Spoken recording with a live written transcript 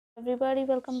Everybody,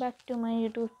 welcome back to my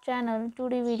YouTube channel.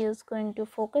 Today video is going to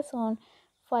focus on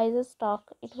Pfizer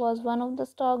stock. It was one of the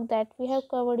stock that we have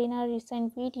covered in our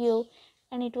recent video,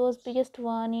 and it was biggest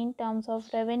one in terms of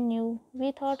revenue.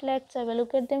 We thought let's have a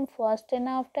look at them first, and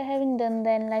after having done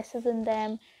the analysis in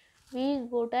them, we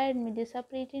go to admit this a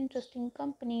pretty interesting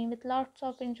company with lots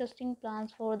of interesting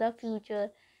plans for the future.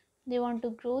 They want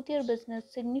to grow their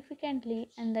business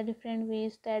significantly, and the different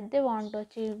ways that they want to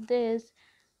achieve this.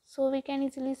 So we can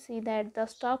easily see that the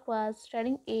stock was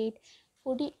trading at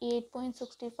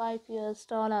 48.65 US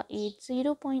dollar, at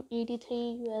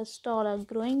 0.83 US dollar,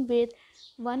 growing with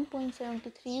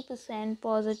 1.73%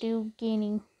 positive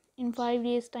gaining. In 5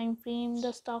 days time frame,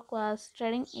 the stock was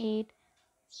trading at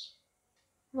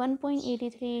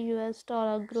 1.83 US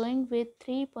dollar, growing with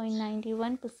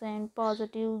 3.91%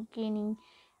 positive gaining.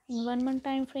 In 1 month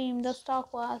time frame, the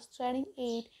stock was trading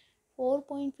at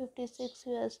 4.56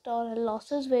 US dollar,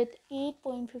 losses with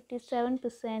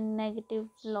 8.57% negative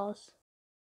loss.